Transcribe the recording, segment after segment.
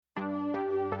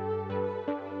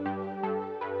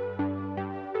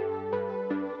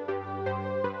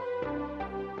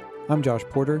I'm Josh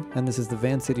Porter, and this is the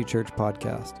Van City Church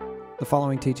podcast. The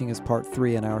following teaching is part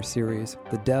 3 in our series,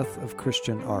 The Death of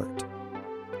Christian Art.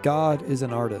 God is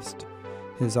an artist.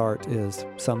 His art is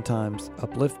sometimes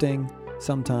uplifting,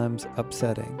 sometimes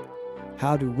upsetting.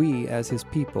 How do we, as His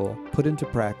people, put into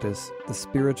practice the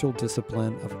spiritual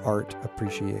discipline of art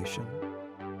appreciation?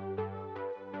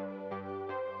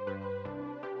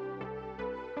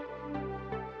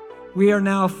 We are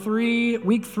now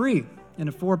week 3 in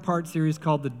a 4-part series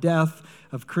called The Death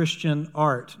of Christian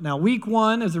Art. Now, week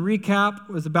 1, as a recap,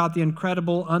 was about the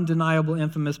incredible, undeniable,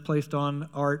 infamous placed on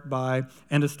art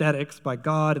and aesthetics by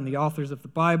God and the authors of the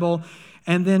Bible,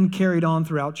 and then carried on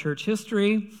throughout church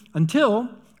history until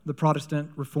the Protestant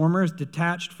reformers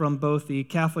detached from both the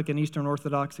Catholic and Eastern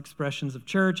Orthodox expressions of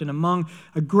church, and among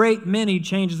a great many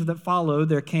changes that followed,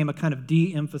 there came a kind of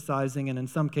de-emphasizing and in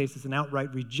some cases an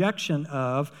outright rejection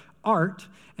of art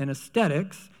and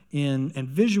aesthetics and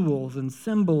visuals and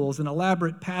symbols and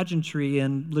elaborate pageantry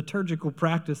and liturgical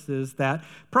practices that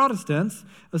Protestants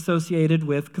associated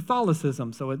with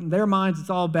Catholicism. So in their minds, it's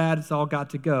all bad, it's all got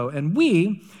to go. And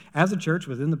we, as a church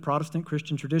within the Protestant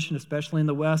Christian tradition, especially in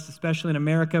the West, especially in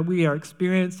America, we are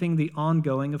experiencing the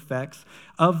ongoing effects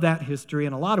of that history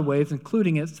in a lot of ways,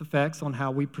 including its effects on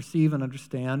how we perceive and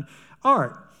understand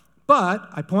art. But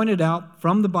I pointed out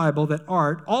from the Bible that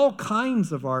art, all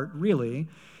kinds of art really,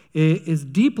 is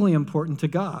deeply important to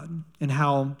God in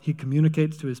how He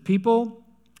communicates to His people,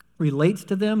 relates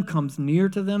to them, comes near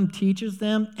to them, teaches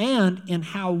them, and in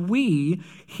how we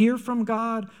hear from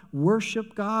God,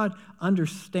 worship God,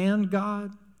 understand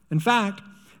God. In fact,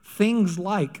 things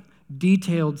like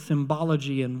detailed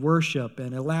symbology and worship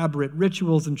and elaborate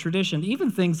rituals and tradition, even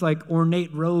things like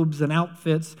ornate robes and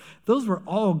outfits, those were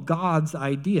all God's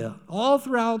idea. All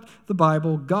throughout the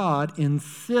Bible, God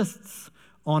insists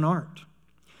on art.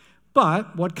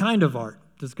 But what kind of art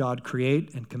does God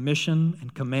create and commission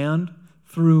and command?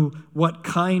 Through what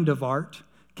kind of art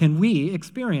can we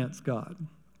experience God?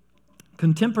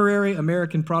 Contemporary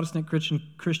American Protestant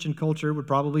Christian culture would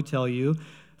probably tell you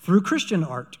through Christian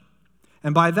art.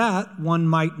 And by that, one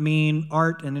might mean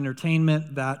art and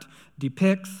entertainment that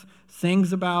depicts,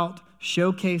 sings about,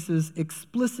 showcases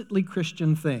explicitly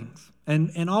Christian things,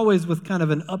 and always with kind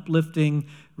of an uplifting,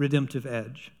 redemptive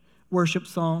edge. Worship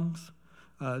songs,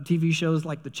 TV shows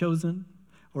like The Chosen,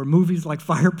 or movies like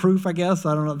Fireproof, I guess.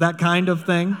 I don't know, that kind of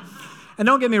thing. And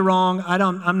don't get me wrong,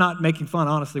 I'm not making fun,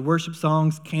 honestly. Worship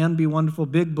songs can be wonderful.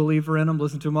 Big believer in them.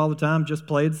 Listen to them all the time. Just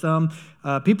played some.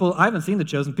 I haven't seen The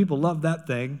Chosen. People love that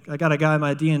thing. I got a guy in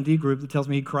my D&D group that tells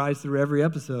me he cries through every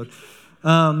episode.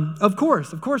 Of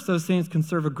course, those things can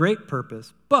serve a great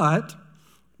purpose. But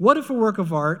what if a work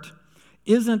of art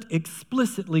isn't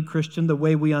explicitly Christian the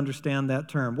way we understand that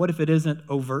term? What if it isn't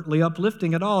overtly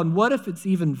uplifting at all? And what if it's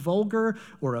even vulgar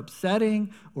or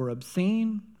upsetting or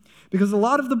obscene? Because a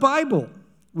lot of the Bible,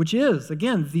 which is,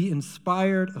 again, the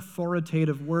inspired,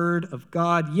 authoritative word of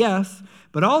God, yes,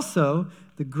 but also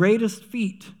the greatest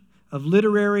feat of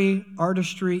literary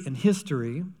artistry and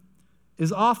history,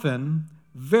 is often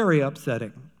very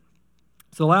upsetting.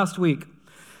 So last week,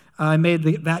 I made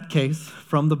that case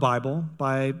from the Bible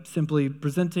by simply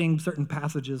presenting certain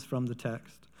passages from the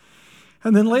text.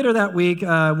 And then later that week,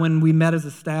 when we met as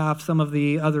a staff, some of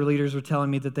the other leaders were telling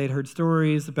me that they'd heard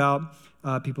stories about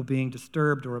people being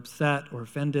disturbed or upset or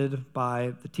offended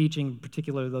by the teaching,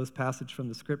 particularly those passages from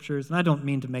the Scriptures. And I don't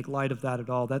mean to make light of that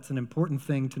at all. That's an important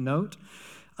thing to note.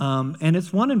 And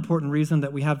it's one important reason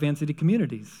that we have Van City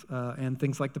communities and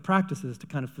things like the practices to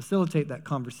kind of facilitate that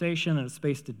conversation and a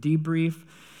space to debrief.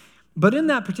 But in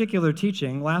that particular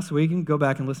teaching last week, and go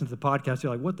back and listen to the podcast,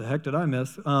 you're like, what the heck did I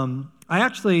miss? I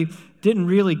actually didn't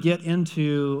really get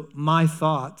into my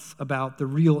thoughts about the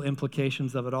real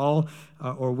implications of it all,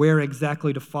 or where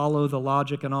exactly to follow the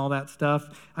logic and all that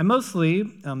stuff. I mostly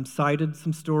cited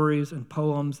some stories and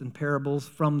poems and parables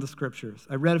from the Scriptures.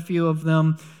 I read a few of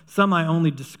them. Some I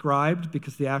only described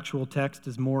because the actual text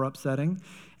is more upsetting.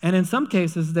 And in some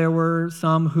cases, there were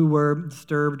some who were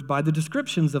disturbed by the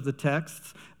descriptions of the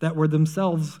texts that were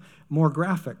themselves more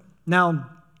graphic. Now,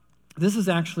 this is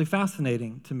actually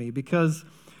fascinating to me because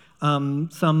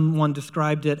someone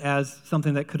described it as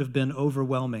something that could have been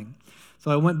overwhelming. So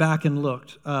I went back and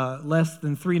looked. Less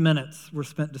than 3 minutes were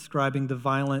spent describing the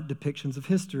violent depictions of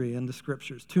history in the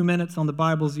Scriptures. 2 minutes on the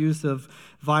Bible's use of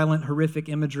violent, horrific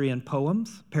imagery in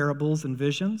poems, parables, and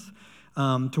visions.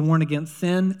 To warn against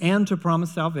sin and to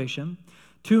promise salvation.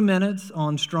 2 minutes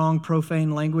on strong,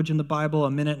 profane language in the Bible,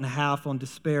 1.5 minutes on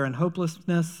despair and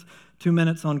hopelessness, 2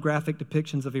 minutes on graphic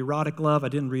depictions of erotic love. I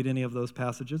didn't read any of those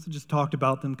passages. I just talked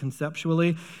about them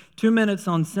conceptually. 2 minutes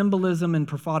on symbolism and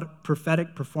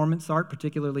prophetic performance art,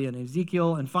 particularly in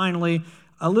Ezekiel. And finally,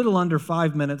 a little under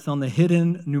 5 minutes on the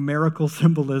hidden numerical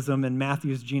symbolism in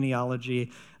Matthew's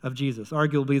genealogy of Jesus,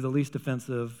 arguably the least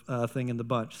offensive thing in the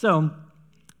bunch. So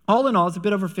all in all, it's a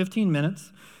bit over 15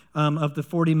 minutes of the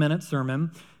 40-minute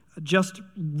sermon, just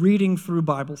reading through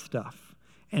Bible stuff,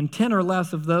 and 10 or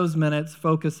less of those minutes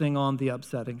focusing on the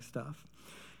upsetting stuff.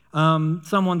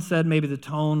 Someone said maybe the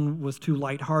tone was too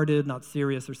lighthearted, not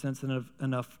serious or sensitive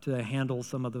enough to handle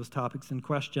some of those topics in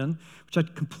question, which I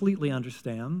completely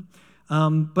understand.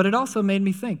 But it also made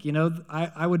me think,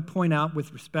 I would point out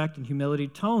with respect and humility,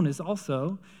 tone is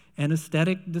also an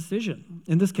aesthetic decision.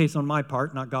 In this case, on my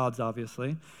part, not God's,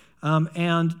 obviously.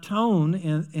 And tone,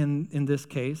 in this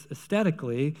case,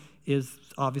 aesthetically, is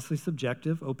obviously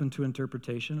subjective, open to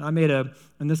interpretation. I made,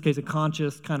 in this case, a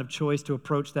conscious kind of choice to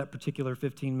approach that particular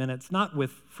 15 minutes, not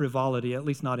with frivolity, at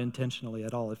least not intentionally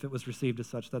at all. If it was received as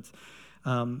such, that's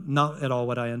not at all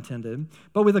what I intended,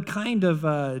 but with a kind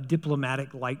of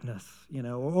diplomatic lightness,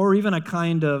 or even a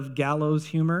kind of gallows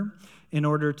humor in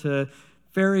order to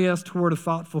ferry us toward a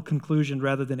thoughtful conclusion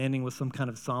rather than ending with some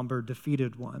kind of somber,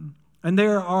 defeated one. And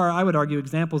there are, I would argue,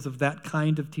 examples of that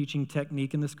kind of teaching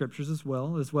technique in the scriptures as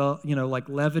well, like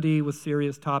levity with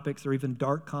serious topics or even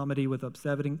dark comedy with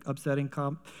upsetting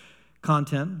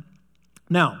content.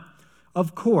 Now,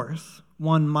 of course,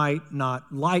 one might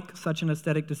not like such an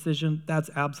aesthetic decision.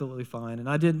 That's absolutely fine. And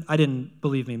I didn't,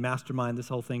 believe me, mastermind this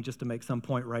whole thing just to make some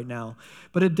point right now.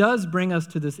 But it does bring us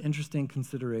to this interesting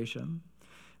consideration.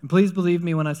 And please believe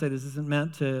me when I say this isn't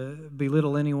meant to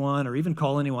belittle anyone or even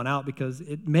call anyone out, because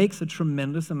it makes a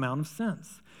tremendous amount of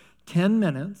sense. 10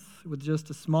 minutes with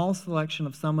just a small selection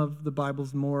of some of the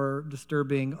Bible's more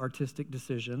disturbing artistic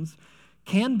decisions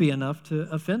can be enough to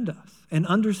offend us, and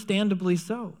understandably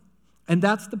so. And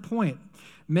that's the point.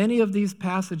 Many of these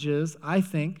passages, I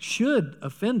think, should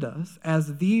offend us,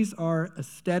 as these are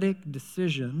aesthetic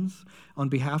decisions on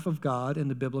behalf of God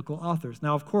and the biblical authors.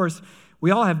 Now, of course, we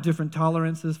all have different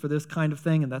tolerances for this kind of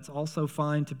thing, and that's also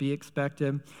fine to be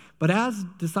expected. But as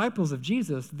disciples of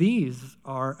Jesus, these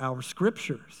are our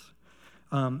scriptures.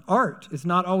 Art is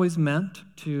not always meant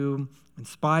to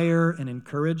inspire and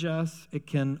encourage us. It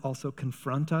can also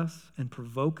confront us and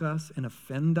provoke us and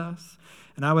offend us.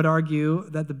 And I would argue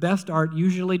that the best art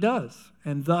usually does,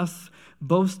 and thus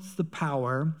boasts the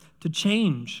power to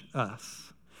change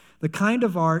us. The kind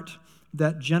of art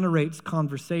that generates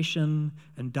conversation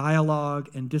and dialogue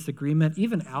and disagreement,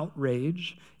 even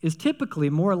outrage, is typically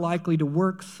more likely to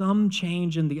work some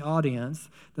change in the audience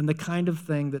than the kind of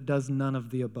thing that does none of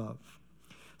the above.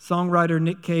 Songwriter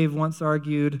Nick Cave once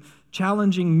argued,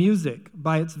 challenging music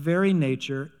by its very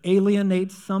nature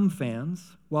alienates some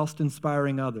fans whilst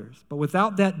inspiring others. But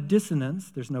without that dissonance,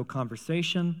 there's no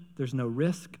conversation, there's no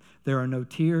risk, there are no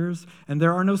tears, and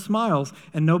there are no smiles,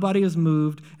 and nobody is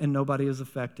moved and nobody is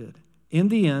affected. In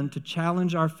the end, to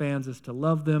challenge our fans is to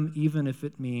love them, even if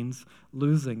it means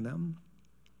losing them.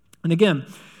 And again,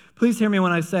 please hear me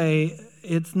when I say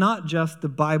it's not just the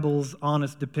Bible's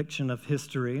honest depiction of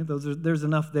history. There's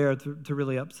enough there to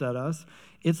really upset us.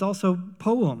 It's also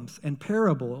poems and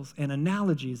parables and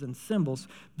analogies and symbols.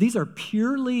 These are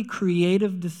purely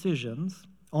creative decisions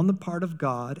on the part of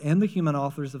God and the human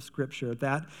authors of Scripture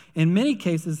that, in many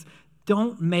cases,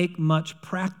 don't make much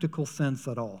practical sense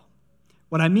at all.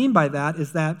 What I mean by that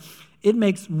is that it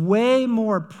makes way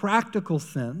more practical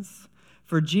sense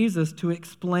for Jesus to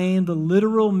explain the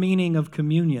literal meaning of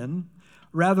communion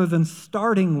rather than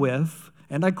starting with,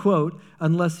 and I quote,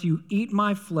 "Unless you eat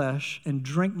my flesh and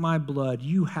drink my blood,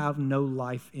 you have no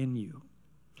life in you."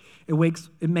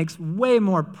 It makes way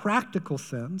more practical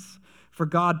sense for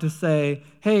God to say,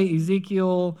 hey,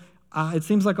 Ezekiel, it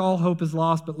seems like all hope is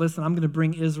lost, but listen, I'm going to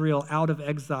bring Israel out of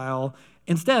exile.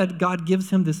 Instead, God gives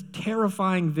him this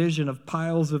terrifying vision of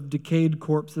piles of decayed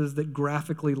corpses that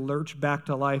graphically lurch back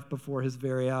to life before his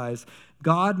very eyes.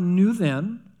 God knew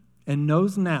then and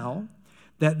knows now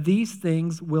that these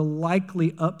things will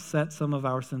likely upset some of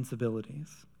our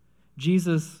sensibilities.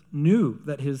 Jesus knew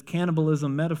that his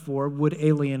cannibalism metaphor would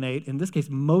alienate, in this case,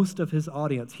 most of his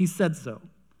audience. He said so.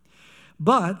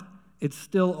 But it's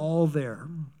still all there.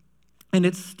 And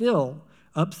it's still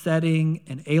upsetting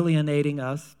and alienating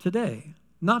us today.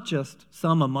 Not just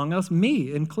some among us,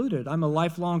 me included. I'm a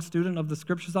lifelong student of the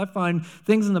Scriptures. I find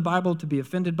things in the Bible to be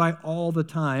offended by all the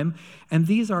time. And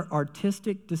these are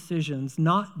artistic decisions,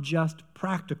 not just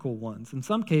practical ones. In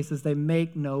some cases, they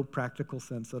make no practical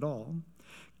sense at all.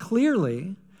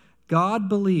 Clearly, God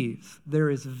believes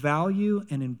there is value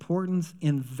and importance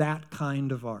in that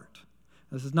kind of art.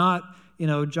 This is not,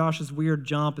 Josh's weird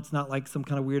jump. It's not like some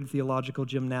kind of weird theological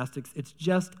gymnastics. It's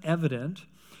just evident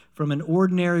from an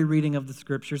ordinary reading of the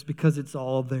Scriptures because it's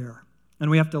all there.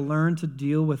 And we have to learn to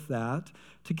deal with that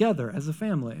together as a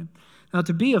family. Now,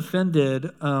 to be offended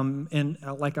in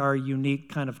like our unique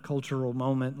kind of cultural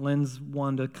moment lends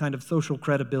one to kind of social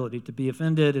credibility. To be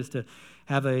offended is to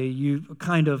have a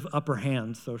kind of upper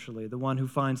hand socially. The one who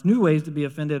finds new ways to be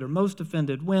offended or most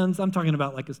offended wins. I'm talking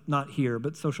about like it's not here,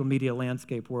 but social media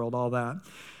landscape world, all that.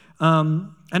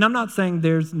 And I'm not saying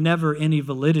there's never any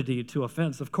validity to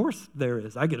offense. Of course there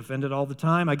is. I get offended all the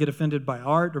time. I get offended by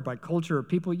art or by culture or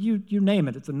people. You name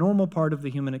it. It's a normal part of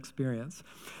the human experience.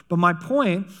 But my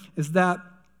point is that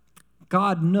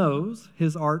God knows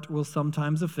his art will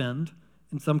sometimes offend.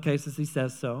 In some cases he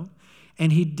says so.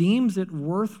 And he deems it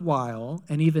worthwhile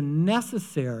and even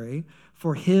necessary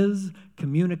for his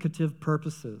communicative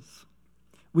purposes.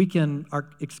 We can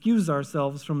excuse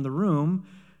ourselves from the room,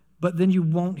 but then you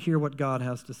won't hear what God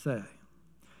has to say.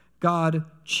 God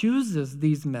chooses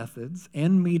these methods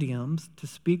and mediums to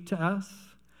speak to us,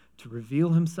 to reveal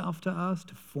himself to us,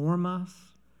 to form us,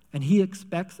 and he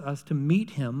expects us to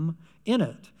meet him in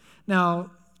it.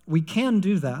 Now, we can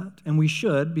do that, and we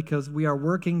should, because we are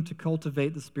working to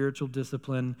cultivate the spiritual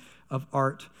discipline of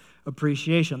art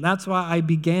appreciation. That's why I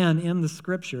began in the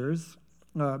Scriptures,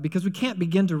 because we can't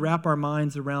begin to wrap our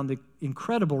minds around the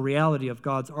incredible reality of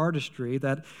God's artistry,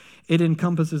 that it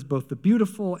encompasses both the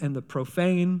beautiful and the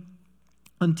profane,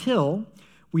 until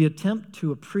we attempt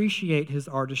to appreciate his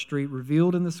artistry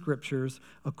revealed in the Scriptures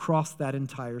across that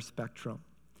entire spectrum.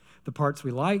 The parts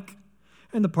we like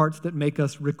and the parts that make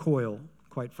us recoil,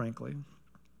 quite frankly.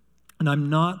 And I'm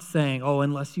not saying,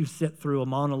 unless you sit through a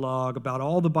monologue about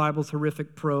all the Bible's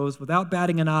horrific prose without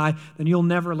batting an eye, then you'll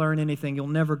never learn anything, you'll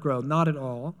never grow. Not at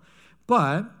all.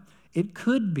 But it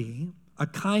could be a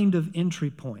kind of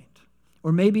entry point,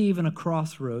 or maybe even a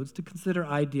crossroads to consider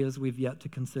ideas we've yet to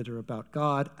consider about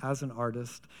God as an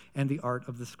artist and the art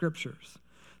of the Scriptures.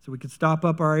 So we could stop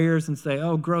up our ears and say,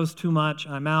 gross too much,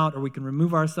 I'm out, or we can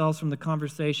remove ourselves from the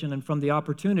conversation and from the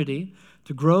opportunity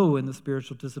to grow in the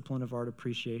spiritual discipline of art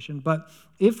appreciation. But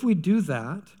if we do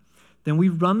that, then we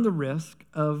run the risk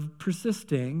of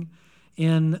persisting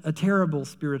in a terrible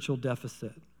spiritual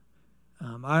deficit.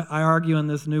 I argue in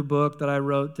this new book that I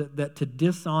wrote that to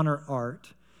dishonor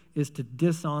art is to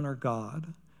dishonor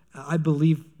God. I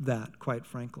believe that, quite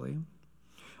frankly.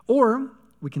 Or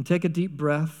we can take a deep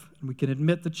breath, and we can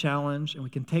admit the challenge, and we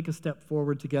can take a step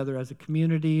forward together as a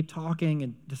community, talking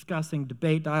and discussing,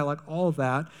 debate, dialogue, all of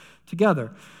that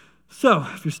together. So,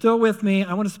 if you're still with me,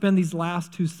 I want to spend these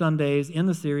last 2 Sundays in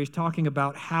the series talking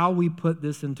about how we put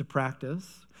this into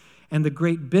practice and the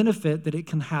great benefit that it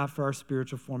can have for our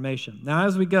spiritual formation. Now,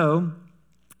 as we go,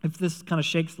 if this kind of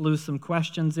shakes loose some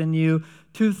questions in you,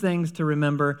 2 things to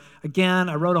remember. Again,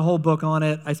 I wrote a whole book on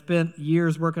it. I spent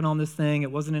years working on this thing.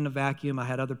 It wasn't in a vacuum. I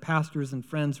had other pastors and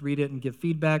friends read it and give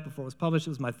feedback before it was published. It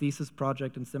was my thesis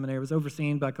project in seminary. It was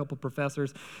overseen by a couple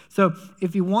professors. So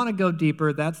if you want to go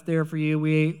deeper, that's there for you.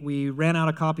 We ran out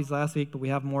of copies last week, but we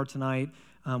have more tonight.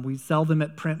 We sell them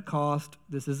at print cost.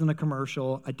 This isn't a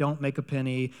commercial. I don't make a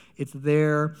penny. It's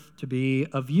there to be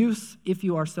of use if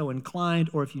you are so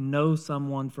inclined or if you know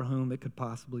someone for whom it could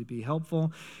possibly be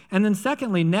helpful. And then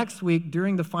secondly, next week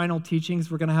during the final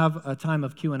teachings, we're going to have a time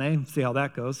of Q&A and see how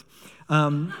that goes.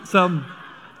 So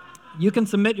you can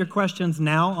submit your questions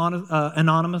now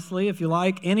anonymously if you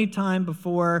like, anytime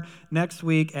before next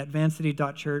week at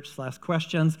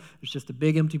vancity.church/questions. There's just a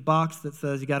big empty box that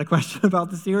says you got a question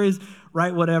about the series.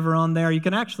 Write whatever on there. You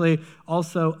can actually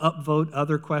also upvote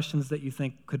other questions that you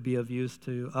think could be of use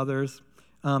to others.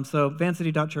 So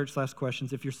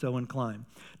vancity.church/questions if you're so inclined.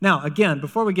 Now, again,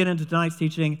 before we get into tonight's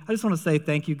teaching, I just want to say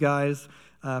thank you guys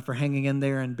for hanging in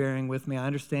there and bearing with me. I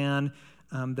understand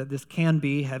that this can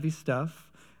be heavy stuff.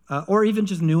 Or even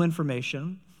just new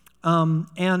information.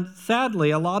 And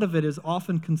sadly, a lot of it is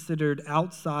often considered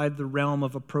outside the realm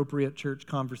of appropriate church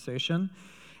conversation.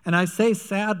 And I say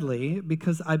sadly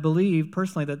because I believe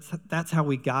personally that's how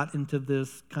we got into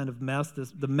this kind of mess,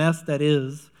 the mess that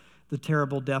is the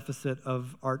terrible deficit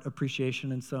of art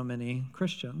appreciation in so many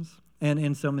Christians and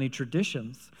in so many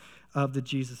traditions of the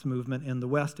Jesus movement in the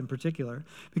West in particular.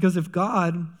 Because if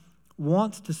God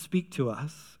wants to speak to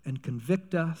us and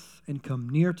convict us and come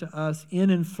near to us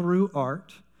in and through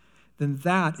art, then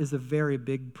that is a very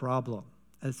big problem.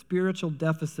 A spiritual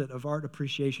deficit of art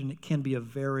appreciation, it can be a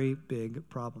very big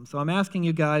problem. So I'm asking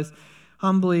you guys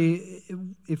humbly,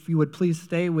 if you would please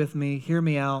stay with me, hear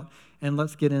me out, and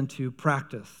let's get into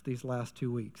practice these last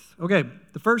 2 weeks. Okay,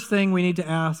 the first thing we need to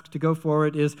ask to go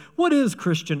forward is, what is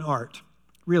Christian art?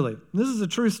 Really, this is a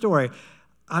true story.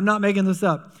 I'm not making this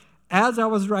up. As I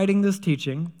was writing this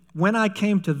teaching, when I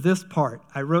came to this part,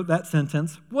 I wrote that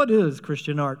sentence, "What is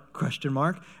Christian art?" ?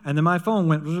 And then my phone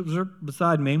went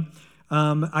beside me.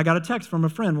 I got a text from a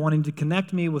friend wanting to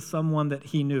connect me with someone that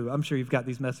he knew. I'm sure you've got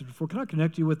these messages before. Can I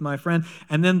connect you with my friend?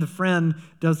 And then the friend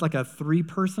does like a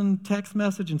 3-person text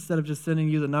message instead of just sending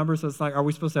you the number. So it's like, are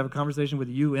we supposed to have a conversation with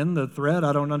you in the thread?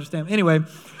 I don't understand. Anyway,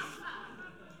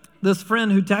 this friend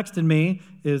who texted me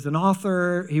is an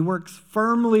author. He works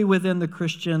firmly within the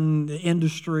Christian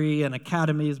industry and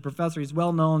academy. He's a professor. He's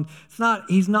well known.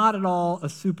 He's not at all a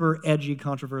super edgy,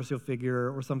 controversial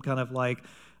figure or some kind of like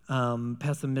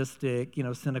pessimistic,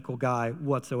 cynical guy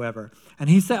whatsoever. And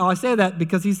he said, I say that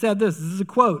because he said this. This is a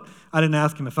quote. I didn't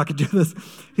ask him if I could do this.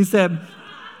 He said,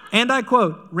 and I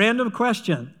quote, "Random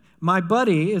question. My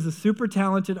buddy is a super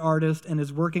talented artist and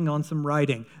is working on some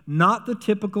writing. Not the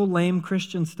typical lame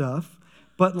Christian stuff,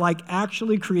 but like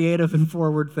actually creative and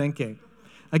forward thinking."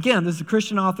 Again, this is a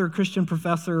Christian author, Christian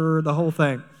professor, the whole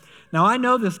thing. Now, I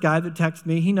know this guy that texted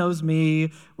me. He knows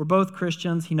me. We're both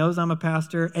Christians. He knows I'm a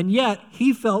pastor. And yet,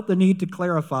 he felt the need to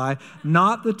clarify,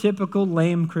 not the typical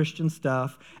lame Christian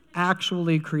stuff,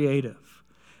 actually creative.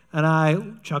 And I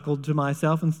chuckled to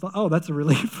myself and thought, oh, that's a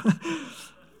relief.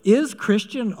 Is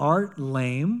Christian art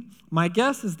lame? My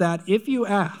guess is that if you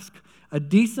ask a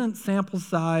decent sample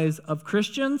size of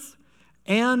Christians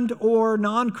and or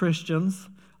non-Christians,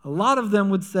 a lot of them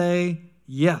would say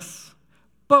yes.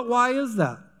 But why is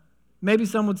that? Maybe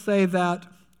some would say that,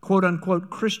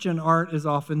 quote-unquote, Christian art is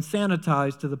often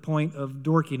sanitized to the point of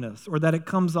dorkiness, or that it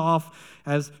comes off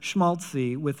as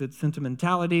schmaltzy with its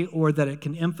sentimentality, or that it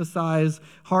can emphasize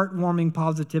heartwarming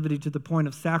positivity to the point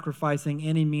of sacrificing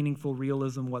any meaningful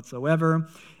realism whatsoever.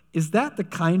 Is that the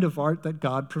kind of art that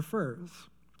God prefers?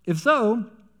 If so,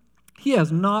 he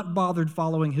has not bothered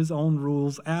following his own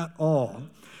rules at all.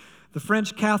 The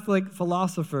French Catholic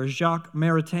philosopher Jacques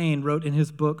Maritain wrote in his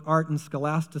book, Art and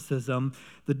Scholasticism,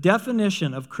 the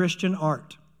definition of Christian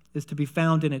art is to be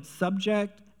found in its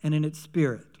subject and in its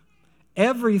spirit.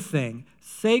 Everything,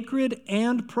 sacred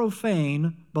and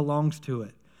profane, belongs to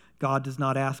it. God does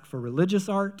not ask for religious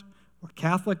art or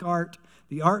Catholic art.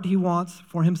 The art he wants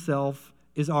for himself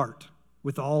is art,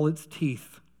 with all its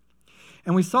teeth.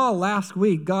 And we saw last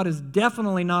week, God is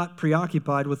definitely not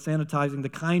preoccupied with sanitizing the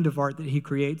kind of art that he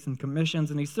creates and commissions,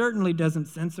 and he certainly doesn't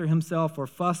censor himself or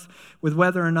fuss with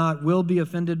whether or not we'll be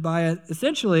offended by it.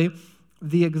 Essentially,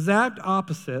 the exact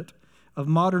opposite of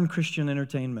modern Christian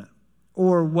entertainment,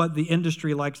 or what the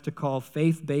industry likes to call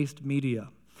faith-based media.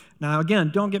 Now, again,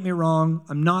 don't get me wrong.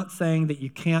 I'm not saying that you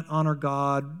can't honor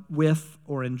God with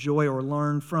or enjoy or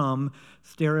learn from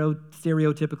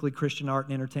stereotypically Christian art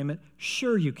and entertainment.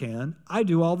 Sure you can. I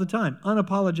do all the time,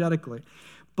 unapologetically.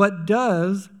 But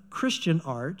does Christian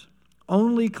art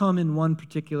only come in one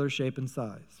particular shape and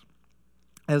size?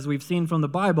 As we've seen from the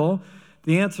Bible,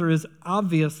 the answer is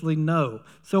obviously no.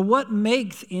 So what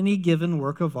makes any given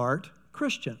work of art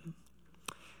Christian?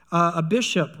 A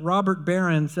bishop, Robert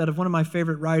Barron, said of one of my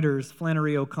favorite writers,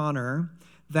 Flannery O'Connor,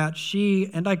 that she,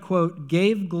 and I quote,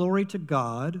 gave glory to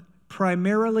God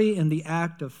primarily in the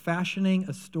act of fashioning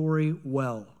a story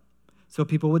well. So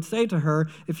people would say to her,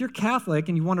 if you're Catholic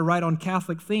and you want to write on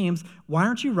Catholic themes, why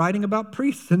aren't you writing about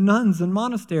priests and nuns and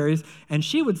monasteries? And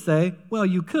she would say, well,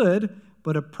 you could,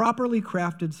 but a properly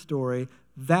crafted story,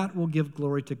 that will give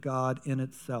glory to God in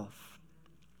itself.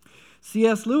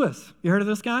 C.S. Lewis, you heard of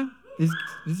this guy?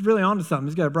 He's really onto something.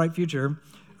 He's got a bright future.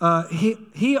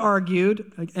 He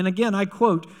argued, and again, I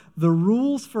quote, the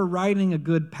rules for writing a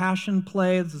good passion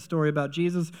play, that's a story about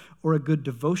Jesus, or a good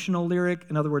devotional lyric,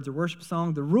 in other words, a worship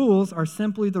song, the rules are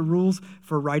simply the rules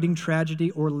for writing tragedy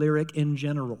or lyric in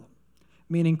general,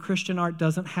 meaning Christian art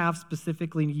doesn't have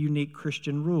specifically unique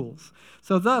Christian rules.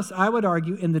 So thus, I would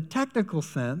argue, in the technical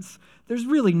sense, there's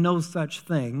really no such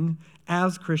thing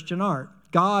as Christian art.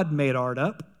 God made art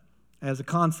up as a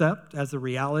concept, as a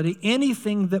reality.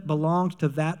 Anything that belongs to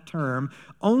that term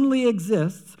only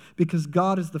exists because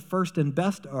God is the first and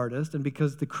best artist, and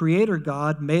because the Creator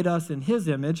God made us in His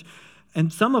image,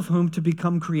 and some of whom to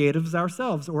become creatives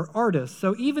ourselves, or artists.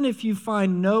 So even if you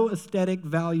find no aesthetic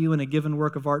value in a given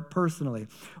work of art personally,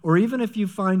 or even if you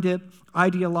find it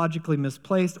ideologically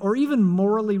misplaced, or even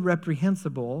morally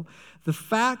reprehensible, the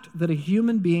fact that a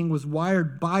human being was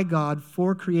wired by God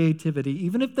for creativity,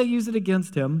 even if they use it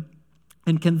against Him,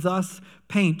 and can thus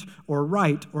paint or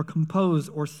write or compose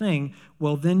or sing,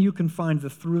 well, then you can find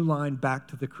the through line back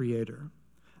to the Creator.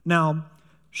 Now,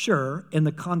 sure, in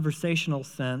the conversational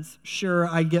sense, sure,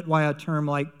 I get why a term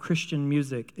like Christian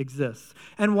music exists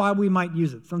and why we might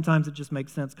use it. Sometimes it just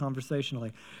makes sense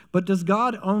conversationally. But does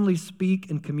God only speak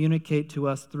and communicate to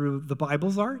us through the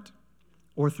Bible's art?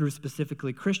 or through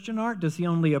specifically Christian art? Does he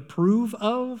only approve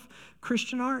of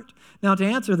Christian art? Now, to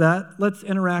answer that, let's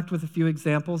interact with a few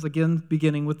examples, again,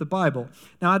 beginning with the Bible.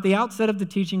 Now, at the outset of the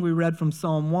teaching, we read from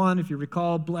Psalm 1, if you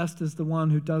recall, blessed is the one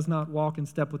who does not walk in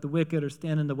step with the wicked or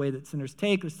stand in the way that sinners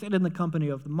take or sit in the company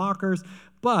of the mockers,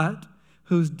 but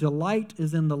whose delight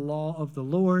is in the law of the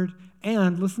Lord,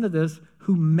 and, listen to this,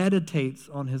 who meditates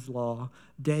on his law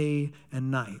day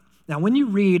and night. Now, when you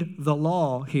read the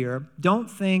law here, don't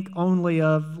think only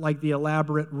of like the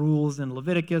elaborate rules in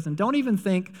Leviticus, and don't even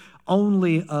think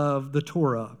only of the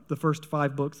Torah, the first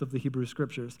 5 books of the Hebrew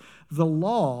Scriptures. The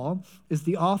law is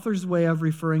the author's way of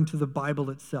referring to the Bible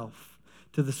itself,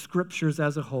 to the Scriptures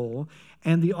as a whole,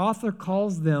 and the author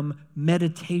calls them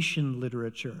meditation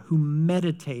literature, who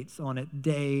meditates on it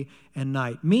day and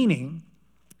night, meaning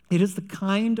it is the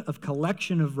kind of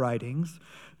collection of writings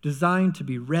designed to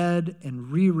be read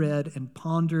and reread and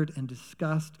pondered and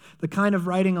discussed, the kind of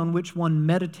writing on which one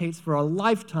meditates for a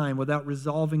lifetime without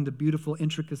resolving the beautiful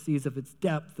intricacies of its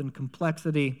depth and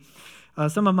complexity.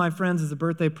 Some of my friends, as a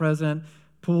birthday present,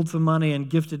 pooled some money and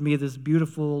gifted me this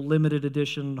beautiful limited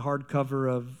edition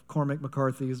hardcover of Cormac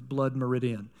McCarthy's Blood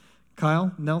Meridian.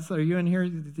 Kyle, Nelson, are you in here?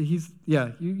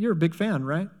 You're a big fan,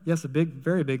 right? Yes, a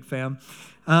very big fan.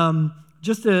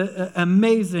 Just an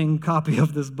amazing copy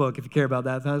of this book, if you care about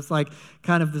that. It's like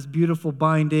kind of this beautiful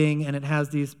binding, and it has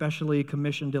these specially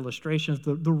commissioned illustrations,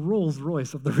 the Rolls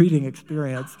Royce of the reading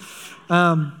experience.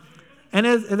 And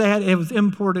it was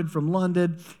imported from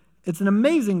London. It's an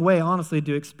amazing way, honestly,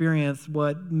 to experience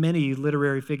what many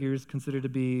literary figures consider to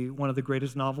be one of the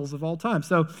greatest novels of all time.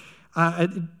 So it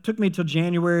took me till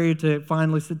January to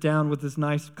finally sit down with this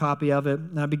nice copy of it,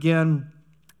 and I began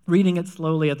reading it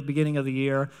slowly at the beginning of the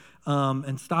year,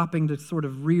 and stopping to sort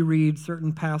of reread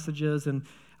certain passages, and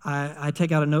I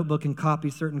take out a notebook and copy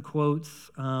certain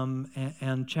quotes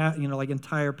and chat, like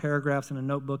entire paragraphs in a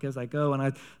notebook as I go, and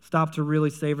I stop to really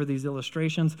savor these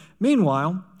illustrations.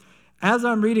 Meanwhile, as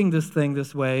I'm reading this thing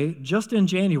this way, just in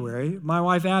January, my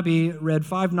wife Abby read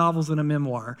 5 novels and a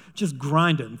memoir, just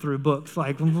grinding through books,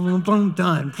 like,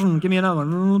 done, give me another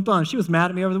one, done. She was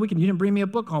mad at me over the weekend. You didn't bring me a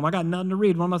book home. I got nothing to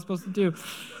read. What am I supposed to do?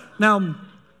 Now,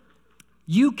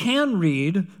 you can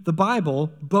read the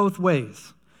Bible both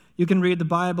ways. You can read the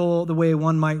Bible the way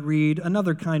one might read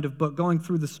another kind of book, going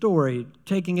through the story,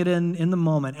 taking it in the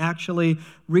moment, actually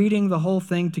reading the whole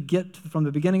thing to get from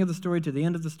the beginning of the story to the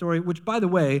end of the story, which, by the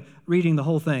way, reading the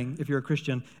whole thing, if you're a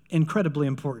Christian, incredibly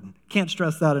important. Can't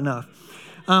stress that enough.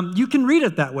 You can read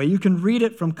it that way. You can read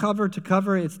it from cover to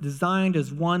cover. It's designed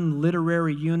as one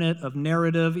literary unit of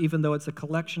narrative, even though it's a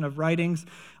collection of writings.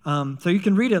 So you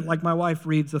can read it like my wife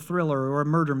reads a thriller or a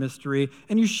murder mystery,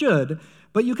 and you should.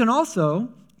 But you can also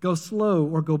go slow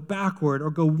or go backward or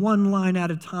go one line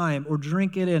at a time or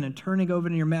drink it in and turning over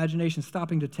in your imagination,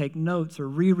 stopping to take notes or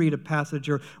reread a passage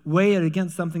or weigh it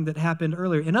against something that happened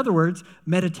earlier. In other words,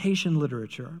 meditation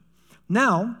literature.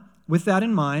 Now, with that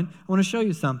in mind, I want to show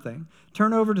you something.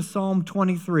 Turn over to Psalm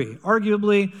 23,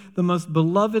 arguably the most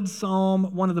beloved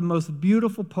psalm, one of the most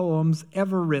beautiful poems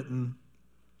ever written.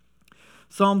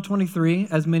 Psalm 23,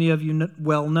 as many of you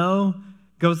well know,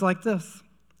 goes like this.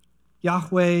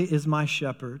 Yahweh is my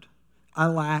shepherd. I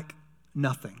lack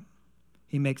nothing.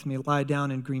 He makes me lie down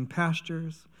in green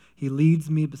pastures. He leads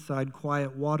me beside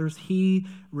quiet waters. He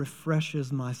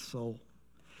refreshes my soul.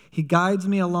 He guides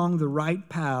me along the right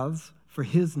paths for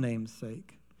his name's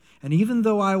sake. And even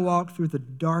though I walk through the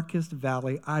darkest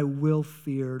valley, I will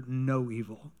fear no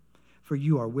evil, for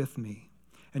you are with me,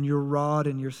 and your rod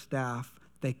and your staff,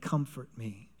 they comfort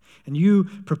me. And you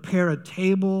prepare a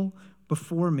table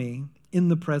before me in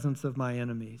the presence of my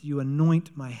enemies. You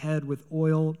anoint my head with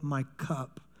oil, my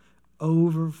cup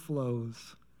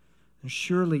overflows. And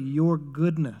surely your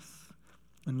goodness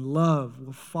and love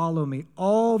will follow me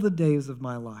all the days of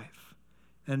my life,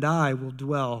 and I will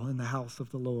dwell in the house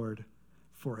of the Lord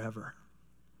forever.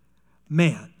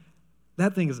 Man,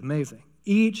 that thing is amazing.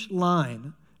 Each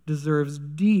line deserves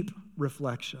deep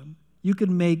reflection. You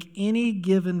could make any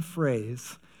given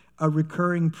phrase a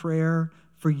recurring prayer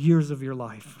for years of your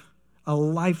life. A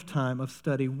lifetime of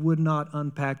study would not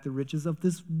unpack the riches of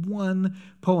this one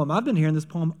poem. I've been hearing this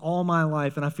poem all my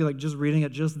life, and I feel like just reading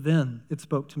it just then, it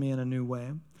spoke to me in a new way.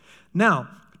 Now,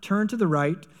 turn to the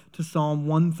right to Psalm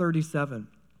 137.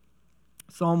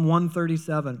 Psalm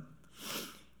 137.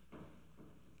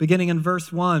 Beginning in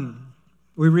verse 1,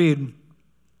 we read,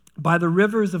 "By the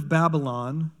rivers of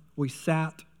Babylon we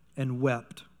sat and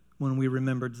wept when we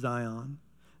remembered Zion.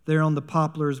 There on the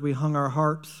poplars we hung our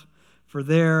harps, for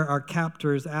there our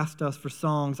captors asked us for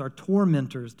songs. Our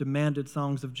tormentors demanded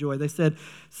songs of joy. They said,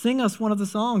 'Sing us one of the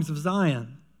songs of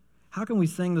Zion.' How can we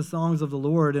sing the songs of the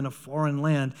Lord in a foreign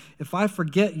land? If I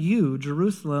forget you,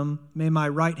 Jerusalem, may my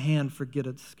right hand forget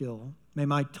its skill. May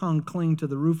my tongue cling to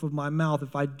the roof of my mouth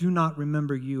if I do not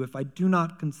remember you, if I do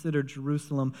not consider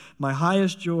Jerusalem my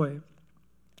highest joy.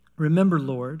 Remember,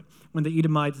 Lord, when the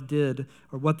Edomites did,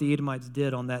 or what the Edomites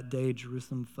did on that day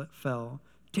Jerusalem fell.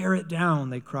 Tear it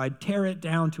down, they cried. Tear it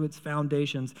down to its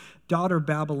foundations. Daughter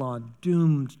Babylon,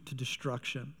 doomed to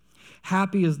destruction.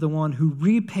 Happy is the one who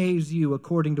repays you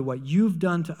according to what you've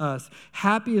done to us.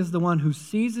 Happy is the one who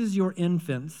seizes your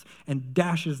infants and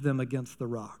dashes them against the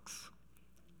rocks.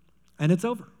 And it's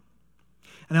over.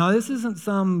 And now, this isn't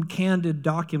some candid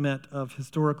document of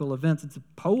historical events. It's a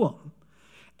poem,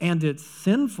 and it's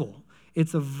sinful.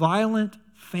 It's a violent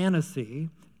fantasy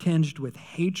tinged with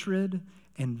hatred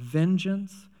and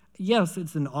vengeance. Yes,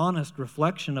 it's an honest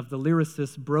reflection of the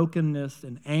lyricist's brokenness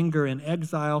and anger and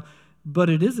exile, but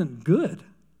it isn't good.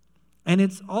 And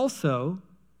it's also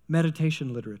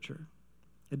meditation literature.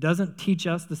 It doesn't teach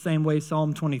us the same way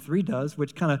Psalm 23 does,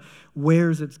 which kind of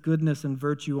wears its goodness and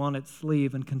virtue on its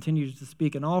sleeve and continues to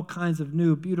speak in all kinds of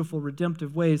new, beautiful,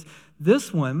 redemptive ways.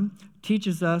 This one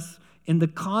teaches us in the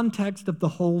context of the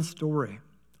whole story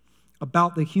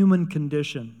about the human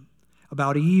condition,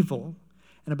 about evil,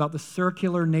 and about the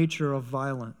circular nature of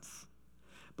violence.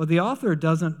 But the author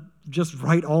doesn't just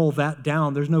write all that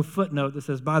down. There's no footnote that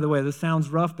says, by the way, this sounds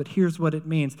rough, but here's what it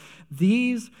means.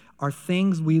 These are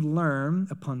things we learn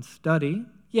upon study.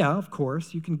 Yeah, of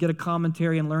course, you can get a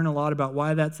commentary and learn a lot about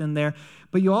why that's in there,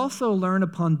 but you also learn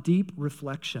upon deep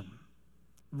reflection,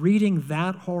 reading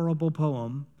that horrible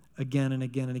poem again and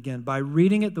again and again, by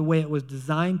reading it the way it was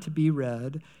designed to be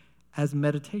read as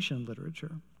meditation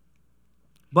literature.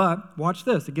 But watch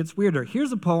this, it gets weirder.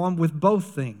 Here's a poem with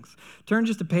both things. Turn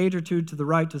just a page or two to the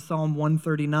right to Psalm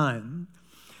 139.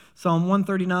 Psalm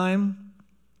 139,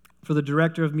 for the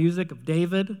director of music of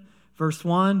David, verse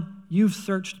 1, you've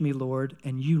searched me, Lord,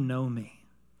 and you know me.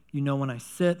 You know when I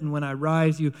sit and when I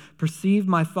rise. You perceive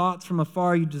my thoughts from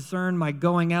afar. You discern my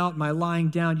going out, my lying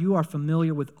down. You are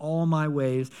familiar with all my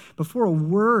ways. Before a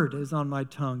word is on my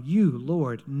tongue, you,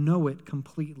 Lord, know it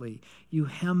completely. You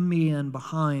hem me in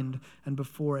behind and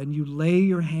before, and you lay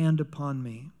your hand upon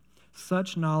me.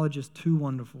 Such knowledge is too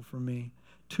wonderful for me,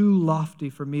 too lofty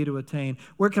for me to attain.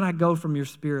 Where can I go from your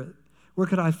spirit? Where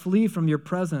could I flee from your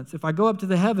presence? If I go up to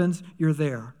the heavens, you're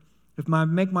there. If I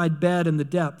make my bed in the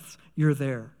depths, you're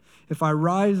there. If I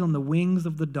rise on the wings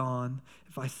of the dawn,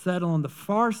 if I settle on the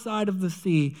far side of the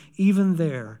sea, even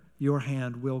there your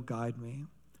hand will guide me.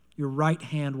 Your right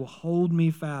hand will hold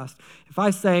me fast. If I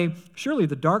say, surely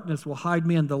the darkness will hide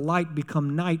me and the light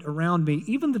become night around me,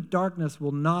 even the darkness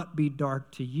will not be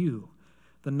dark to you.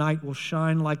 The night will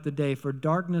shine like the day, for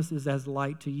darkness is as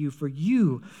light to you. For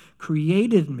you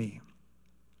created me,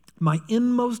 my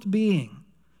inmost being.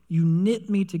 You knit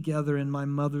me together in my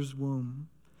mother's womb.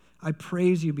 I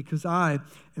praise you because I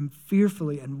am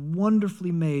fearfully and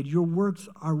wonderfully made. Your works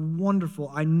are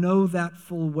wonderful. I know that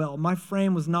full well. My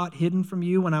frame was not hidden from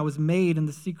you when I was made in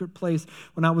the secret place,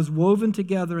 when I was woven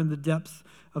together in the depths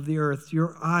of the earth.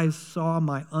 Your eyes saw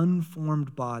my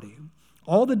unformed body.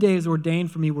 All the days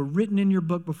ordained for me were written in your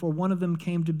book before one of them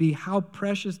came to be. How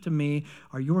precious to me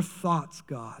are your thoughts,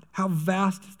 God. How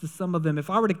vast is the sum of them. If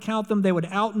I were to count them, they would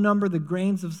outnumber the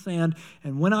grains of sand.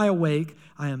 And when I awake,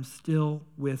 I am still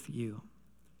with you.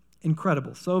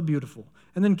 Incredible, so beautiful.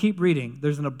 And then keep reading.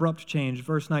 There's an abrupt change.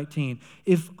 Verse 19.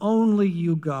 If only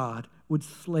you, God, would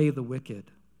slay the wicked.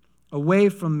 Away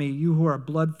from me, you who are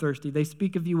bloodthirsty. They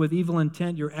speak of you with evil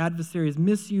intent. Your adversaries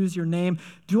misuse your name.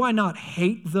 Do I not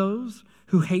hate those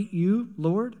who hate you,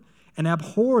 Lord, and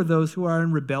abhor those who are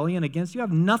in rebellion against you? I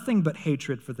have nothing but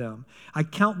hatred for them. I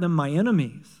count them my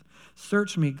enemies.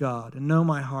 Search me, God, and know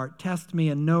my heart. Test me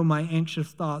and know my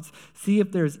anxious thoughts. See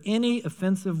if there's any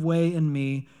offensive way in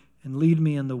me, and lead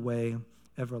me in the way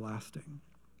everlasting.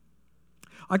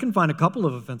 I can find a couple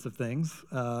of offensive things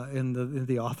in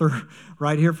the author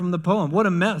right here from the poem. What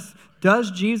a mess.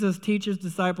 Does Jesus teach his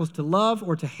disciples to love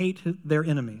or to hate their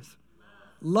enemies?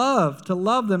 Love, to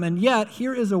love them. And yet,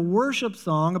 here is a worship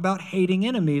song about hating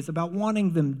enemies, about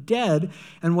wanting them dead.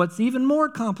 And what's even more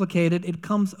complicated, it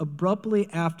comes abruptly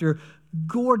after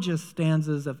gorgeous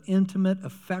stanzas of intimate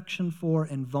affection for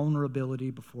and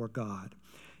vulnerability before God.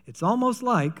 It's almost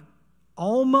like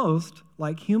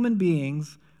human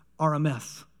beings are a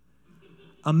mess,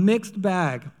 a mixed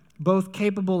bag, both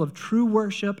capable of true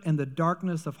worship and the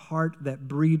darkness of heart that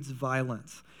breeds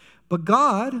violence. But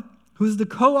God, who's the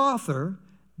co-author,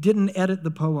 didn't edit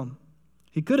the poem.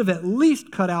 He could have at least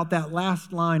cut out that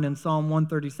last line in Psalm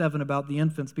 137 about the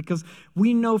infants, because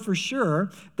we know for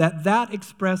sure that that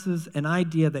expresses an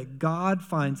idea that God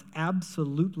finds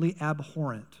absolutely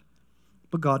abhorrent.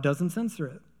 But God doesn't censor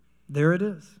it. There it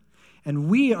is. And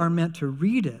we are meant to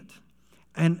read it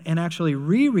and actually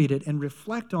reread it and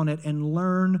reflect on it and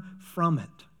learn from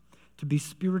it, to be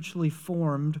spiritually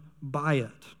formed by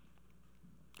it.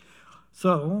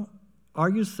 So, are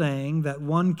you saying that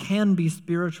one can be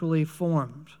spiritually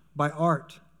formed by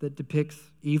art that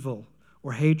depicts evil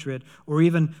or hatred or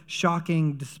even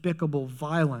shocking, despicable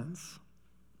violence?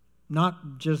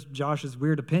 Not just Josh's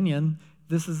weird opinion.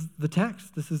 This is the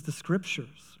text. This is the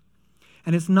scriptures.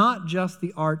 And it's not just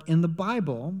the art in the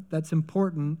Bible that's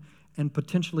important and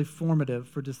potentially formative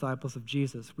for disciples of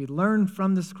Jesus. We learn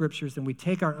from the scriptures and we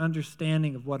take our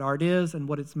understanding of what art is and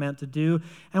what it's meant to do,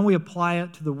 and we apply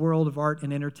it to the world of art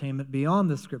and entertainment beyond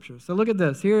the scriptures. So look at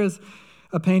this. Here is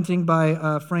a painting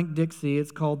by Frank Dixie.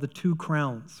 It's called The Two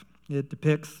Crowns. It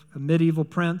depicts a medieval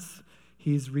prince.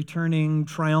 He's returning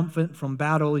triumphant from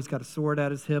battle. He's got a sword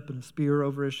at his hip and a spear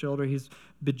over his shoulder. He's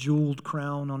bejeweled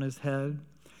crown on his head.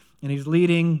 And he's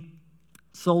leading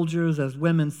soldiers as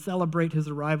women celebrate his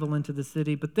arrival into the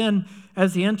city. But then,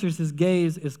 as he enters, his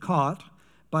gaze is caught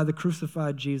by the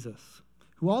crucified Jesus,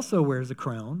 who also wears a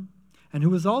crown and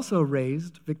who is also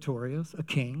raised victorious, a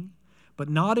king, but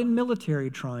not in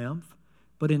military triumph,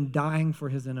 but in dying for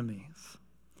his enemies.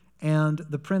 And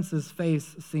the prince's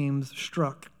face seems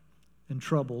struck and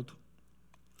troubled.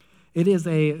 It is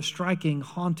a striking,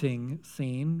 haunting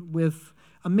scene with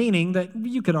a meaning that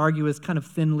you could argue is kind of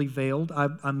thinly veiled,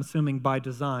 I'm assuming by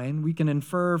design. We can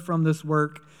infer from this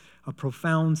work a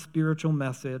profound spiritual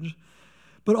message,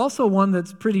 but also one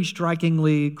that's pretty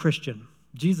strikingly Christian.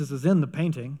 Jesus is in the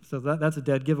painting, so that's a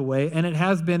dead giveaway, and it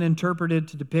has been interpreted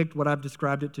to depict what I've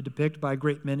described it to depict by a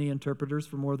great many interpreters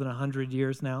for more than 100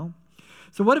 years now.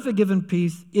 So what if a given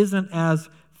piece isn't as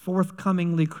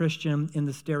forthcomingly Christian in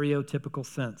the stereotypical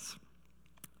sense?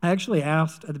 I actually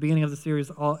asked at the beginning of the series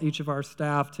each of our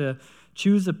staff to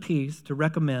choose a piece to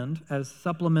recommend as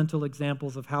supplemental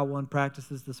examples of how one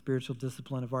practices the spiritual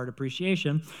discipline of art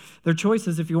appreciation. Their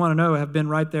choices, if you want to know, have been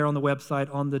right there on the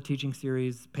website on the teaching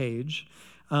series page.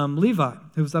 Levi,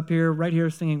 who was up here, right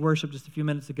here, singing worship just a few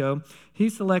minutes ago, he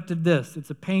selected this. It's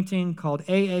a painting called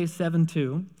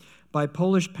AA72 by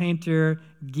Polish painter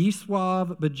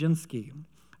Gisław Baginski.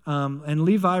 And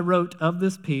Levi wrote of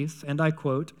this piece, and I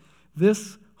quote,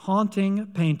 "This haunting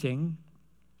painting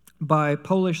by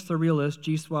Polish surrealist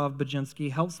Gisław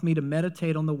Baginski helps me to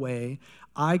meditate on the way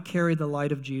I carry the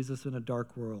light of Jesus in a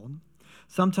dark world.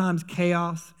 Sometimes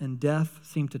chaos and death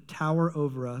seem to tower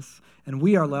over us, and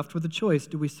we are left with a choice.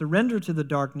 Do we surrender to the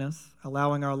darkness,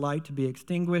 allowing our light to be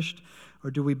extinguished,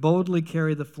 or do we boldly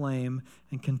carry the flame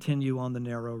and continue on the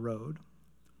narrow road?"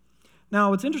 Now,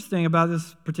 what's interesting about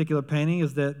this particular painting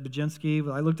is that Baginski,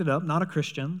 I looked it up, not a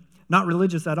Christian, not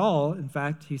religious at all, in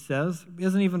fact, he says,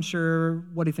 isn't even sure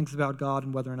what he thinks about God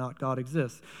and whether or not God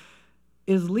exists.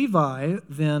 Is Levi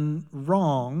then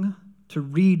wrong to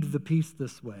read the piece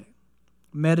this way?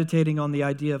 Meditating on the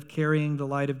idea of carrying the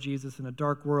light of Jesus in a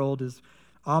dark world is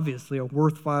obviously a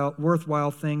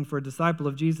worthwhile thing for a disciple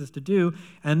of Jesus to do,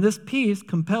 and this piece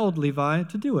compelled Levi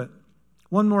to do it.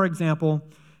 One more example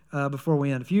before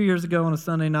we end. A few years ago on a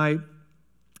Sunday night,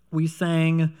 we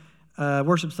sang a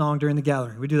worship song during the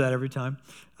gathering. We do that every time.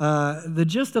 The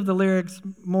gist of the lyrics,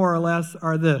 more or less,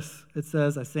 are this. It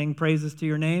says, "I sing praises to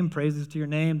your name,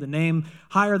 the name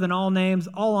higher than all names,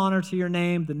 all honor to your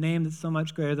name, the name that's so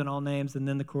much greater than all names." And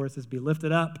then the chorus is, "Be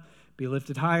lifted up, be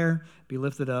lifted higher, be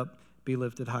lifted up, be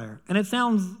lifted higher." And it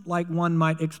sounds like one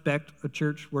might expect a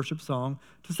church worship song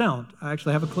to sound. I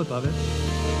actually have a clip of it.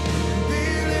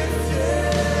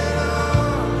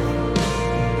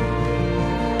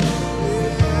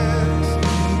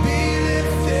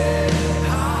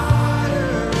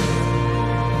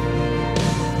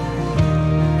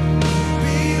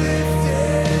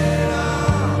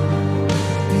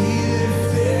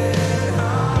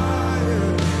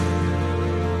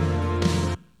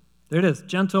 There it is,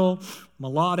 gentle,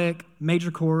 melodic,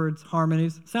 major chords,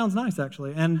 harmonies. Sounds nice,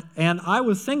 actually. And I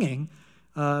was singing.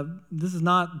 This is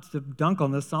not to dunk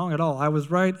on this song at all. I was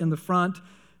right in the front,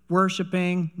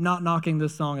 worshiping, not knocking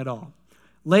this song at all.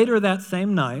 Later that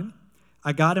same night,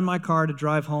 I got in my car to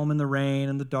drive home in the rain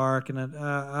and the dark, and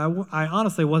I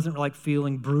honestly wasn't like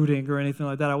feeling brooding or anything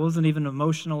like that. I wasn't even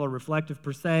emotional or reflective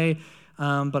per se,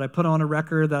 but I put on a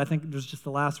record that I think was just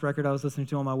the last record I was listening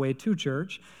to on my way to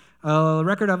church. A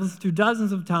record I've listened to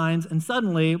dozens of times, and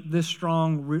suddenly this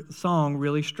strong song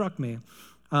really struck me.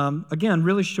 Again,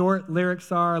 really short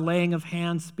lyrics are laying of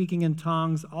hands, speaking in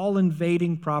tongues, all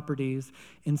invading properties,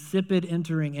 insipid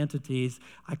entering entities.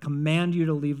 I command you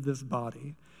to leave this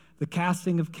body. The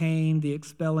casting of Cain, the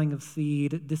expelling of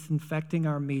seed, disinfecting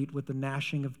our meat with the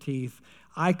gnashing of teeth.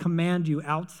 I command you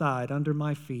outside under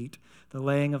my feet, the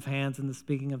laying of hands and the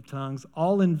speaking of tongues,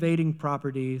 all invading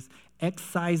properties,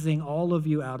 excising all of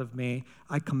you out of me.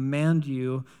 I command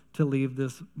you to leave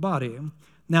this body.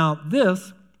 Now,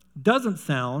 this doesn't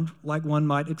sound like one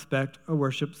might expect a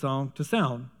worship song to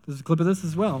sound. There's a clip of this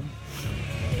as well.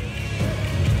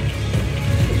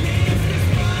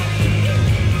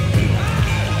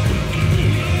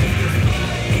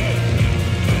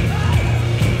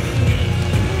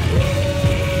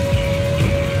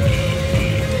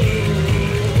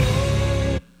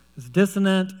 It's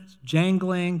dissonant, it's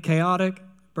jangling, chaotic.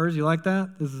 Burrs, you like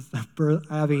that?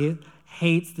 Abby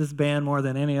hates this band more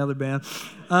than any other band.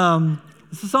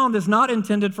 It's a song that's not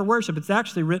intended for worship. It's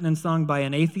actually written and sung by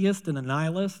an atheist and a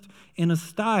nihilist in a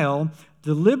style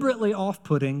deliberately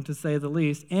off-putting, to say the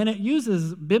least, and it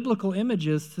uses biblical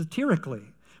images satirically.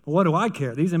 But what do I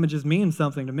care? These images mean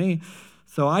something to me,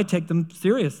 so I take them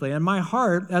seriously. And my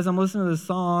heart, as I'm listening to this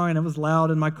song, and it was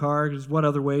loud in my car, because what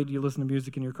other way do you listen to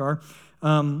music in your car?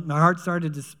 My heart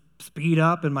started to speed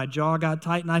up, and my jaw got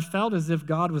tight, and I felt as if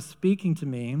God was speaking to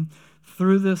me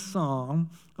through this song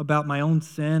about my own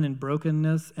sin and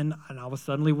brokenness, and I was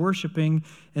suddenly worshiping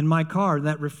in my car.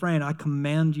 That refrain, I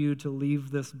command you to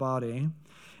leave this body.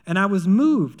 And I was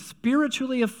moved,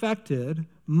 spiritually affected,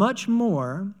 much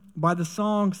more by the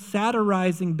song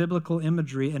satirizing biblical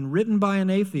imagery and written by an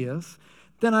atheist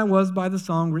than I was by the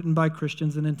song written by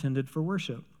Christians and intended for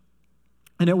worship.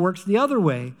 And it works the other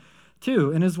way,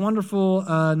 too. In his wonderful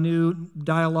new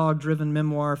dialogue-driven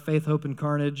memoir, Faith, Hope, and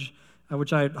Carnage,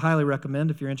 which I highly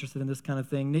recommend if you're interested in this kind of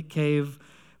thing, Nick Cave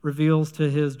reveals to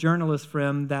his journalist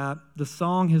friend that the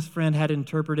song his friend had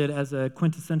interpreted as a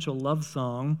quintessential love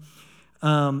song,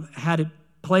 had it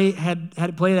played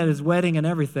at his wedding and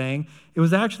everything, it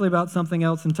was actually about something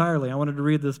else entirely. I wanted to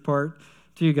read this part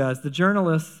to you guys. The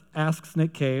journalist asks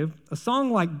Nick Cave, a song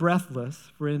like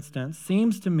Breathless, for instance,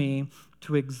 seems to me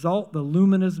to exalt the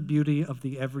luminous beauty of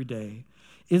the everyday.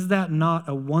 Is that not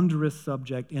a wondrous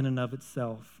subject in and of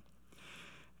itself?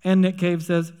 And Nick Cave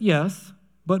says, yes,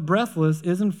 but Breathless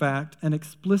is in fact an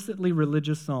explicitly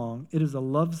religious song. It is a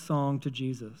love song to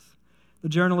Jesus. The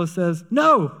journalist says,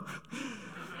 no.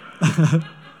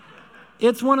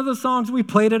 It's one of the songs we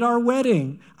played at our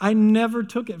wedding. I never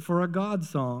took it for a God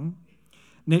song.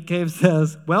 Nick Cave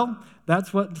says, well,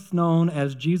 that's what's known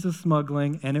as Jesus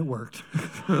smuggling, and it worked.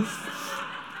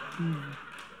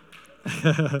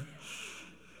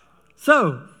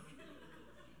 So,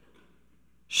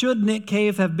 should Nick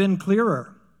Cave have been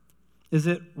clearer? Is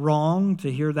it wrong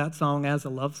to hear that song as a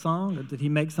love song? Or did he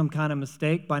make some kind of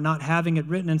mistake by not having it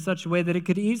written in such a way that it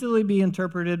could easily be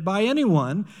interpreted by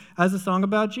anyone as a song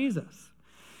about Jesus?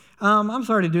 I'm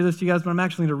sorry to do this to you guys, but I'm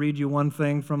actually going to read you one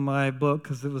thing from my book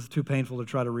because it was too painful to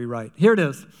try to rewrite. Here it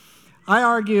is. I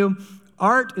argue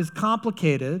art is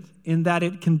complicated in that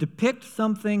it can depict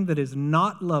something that is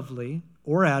not lovely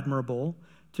or admirable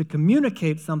to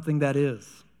communicate something that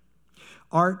is.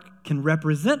 Art can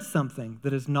represent something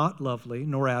that is not lovely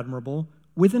nor admirable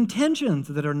with intentions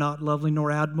that are not lovely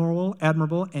nor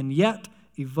admirable, and yet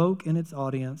evoke in its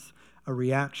audience a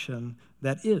reaction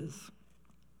that is.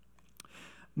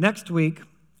 Next week,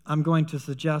 I'm going to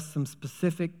suggest some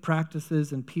specific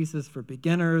practices and pieces for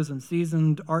beginners and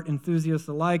seasoned art enthusiasts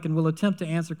alike, and we'll attempt to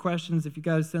answer questions if you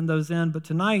guys send those in. But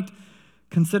tonight,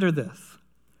 consider this.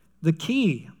 The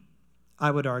key,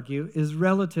 I would argue, is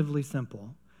relatively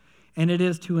simple, and it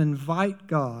is to invite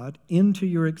God into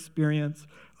your experience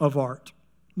of art.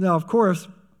 Now, of course,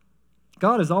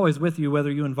 God is always with you whether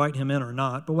you invite him in or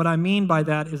not, but what I mean by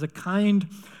that is a kind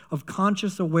of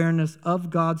conscious awareness of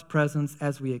God's presence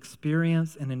as we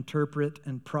experience and interpret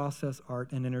and process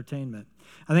art and entertainment.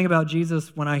 I think about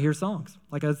Jesus when I hear songs.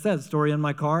 Like I said, story in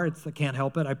my car, I can't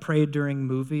help it. I prayed during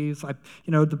movies,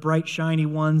 the bright, shiny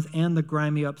ones and the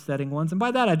grimy, upsetting ones. And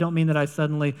by that, I don't mean that I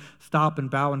suddenly stop and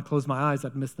bow and close my eyes.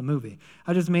 I'd miss the movie.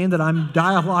 I just mean that I'm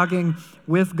dialoguing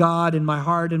with God in my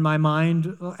heart and my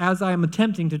mind as I am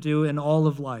attempting to do in all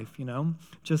of life,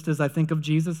 just as I think of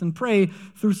Jesus and pray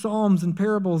through psalms and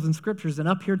parables and scriptures and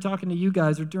up here talking to you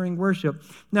guys or during worship.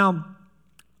 Now,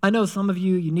 I know some of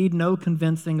you need no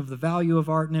convincing of the value of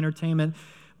art and entertainment,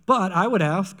 but I would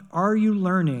ask, are you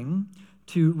learning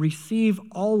to receive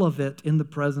all of it in the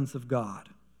presence of God,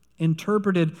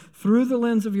 interpreted through the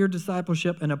lens of your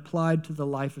discipleship and applied to the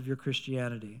life of your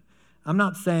Christianity? I'm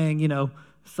not saying,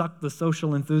 suck the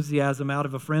social enthusiasm out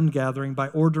of a friend gathering by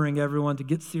ordering everyone to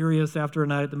get serious after a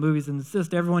night at the movies and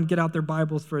insist everyone get out their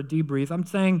Bibles for a debrief. I'm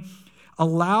saying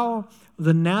allow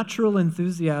the natural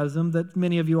enthusiasm that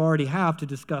many of you already have to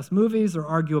discuss movies or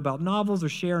argue about novels or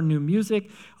share new music.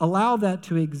 Allow that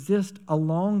to exist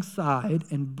alongside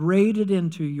and braid it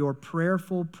into your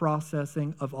prayerful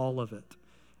processing of all of it.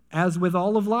 As with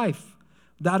all of life,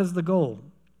 that is the goal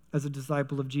as a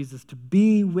disciple of Jesus, to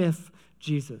be with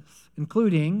Jesus,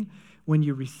 including when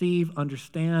you receive,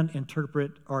 understand,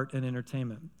 interpret art and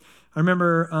entertainment. I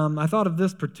remember, I thought of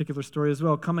this particular story as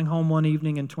well, coming home one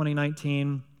evening in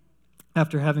 2019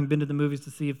 after having been to the movies to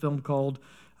see a film called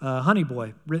Honey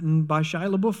Boy, written by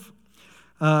Shia LaBeouf.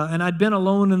 And I'd been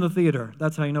alone in the theater.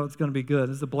 That's how you know it's going to be good.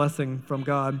 It's a blessing from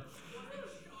God.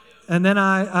 And then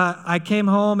I came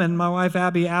home, and my wife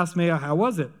Abby asked me, how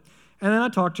was it? And then I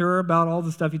talked to her about all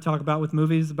the stuff you talk about with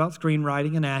movies, about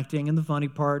screenwriting and acting and the funny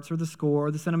parts or the score,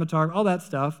 the cinematography, all that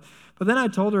stuff. But then I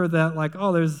told her that,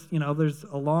 there's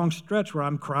a long stretch where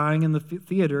I'm crying in the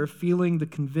theater, feeling the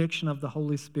conviction of the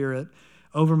Holy Spirit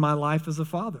over my life as a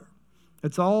father.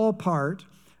 It's all part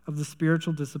of the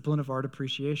spiritual discipline of art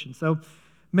appreciation. So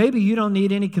maybe you don't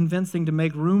need any convincing to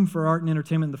make room for art and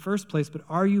entertainment in the first place, but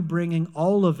are you bringing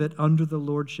all of it under the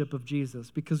lordship of Jesus?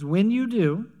 Because when you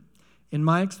do, in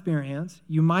my experience,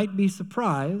 you might be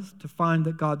surprised to find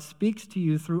that God speaks to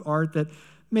you through art that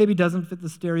maybe doesn't fit the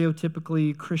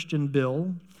stereotypically Christian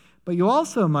bill, but you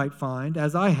also might find,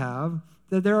 as I have,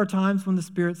 that there are times when the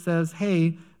Spirit says,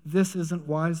 hey, this isn't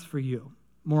wise for you.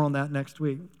 More on that next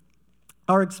week.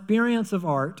 Our experience of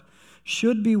art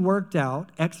should be worked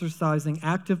out exercising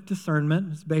active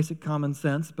discernment. It's basic common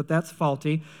sense, but that's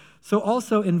faulty. So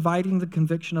also inviting the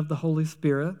conviction of the Holy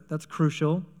Spirit, that's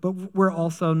crucial, but we're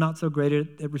also not so great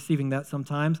at receiving that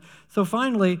sometimes. So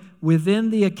finally, within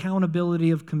the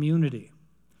accountability of community,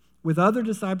 with other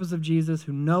disciples of Jesus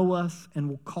who know us and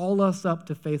will call us up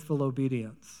to faithful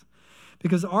obedience.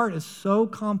 Because art is so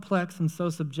complex and so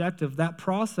subjective, that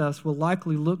process will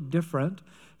likely look different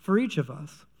for each of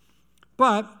us.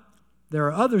 But there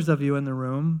are others of you in the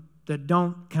room that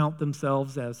don't count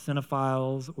themselves as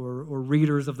cinephiles or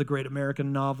readers of the great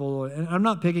American novel. And I'm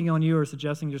not picking on you or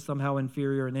suggesting you're somehow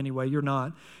inferior in any way. You're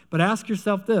not. But ask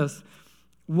yourself this: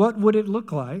 what would it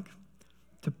look like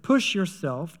to push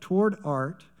yourself toward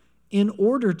art in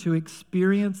order to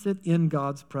experience it in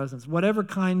God's presence? Whatever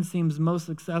kind seems most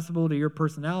accessible to your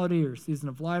personality or season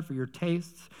of life or your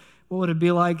tastes. What would it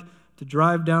be like to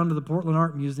drive down to the Portland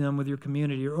Art Museum with your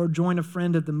community, or join a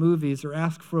friend at the movies, or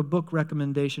ask for a book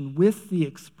recommendation with the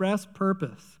express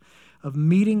purpose of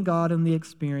meeting God in the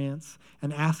experience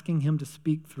and asking Him to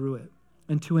speak through it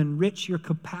and to enrich your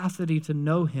capacity to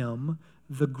know Him,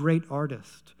 the great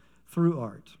artist, through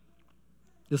art?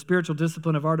 The spiritual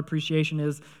discipline of art appreciation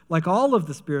is, like all of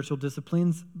the spiritual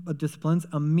disciplines,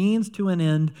 a means to an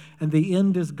end, and the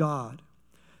end is God.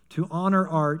 To honor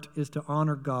art is to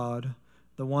honor God,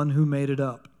 the one who made it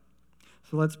up.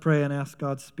 So let's pray and ask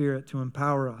God's Spirit to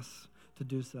empower us to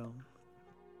do so.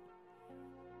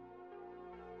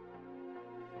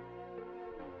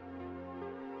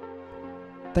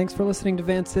 Thanks for listening to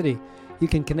Van City. You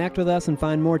can connect with us and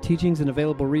find more teachings and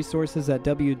available resources at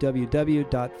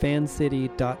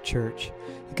www.vancity.church.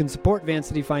 You can support Van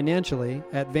City financially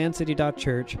at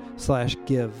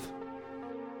vancity.church/give.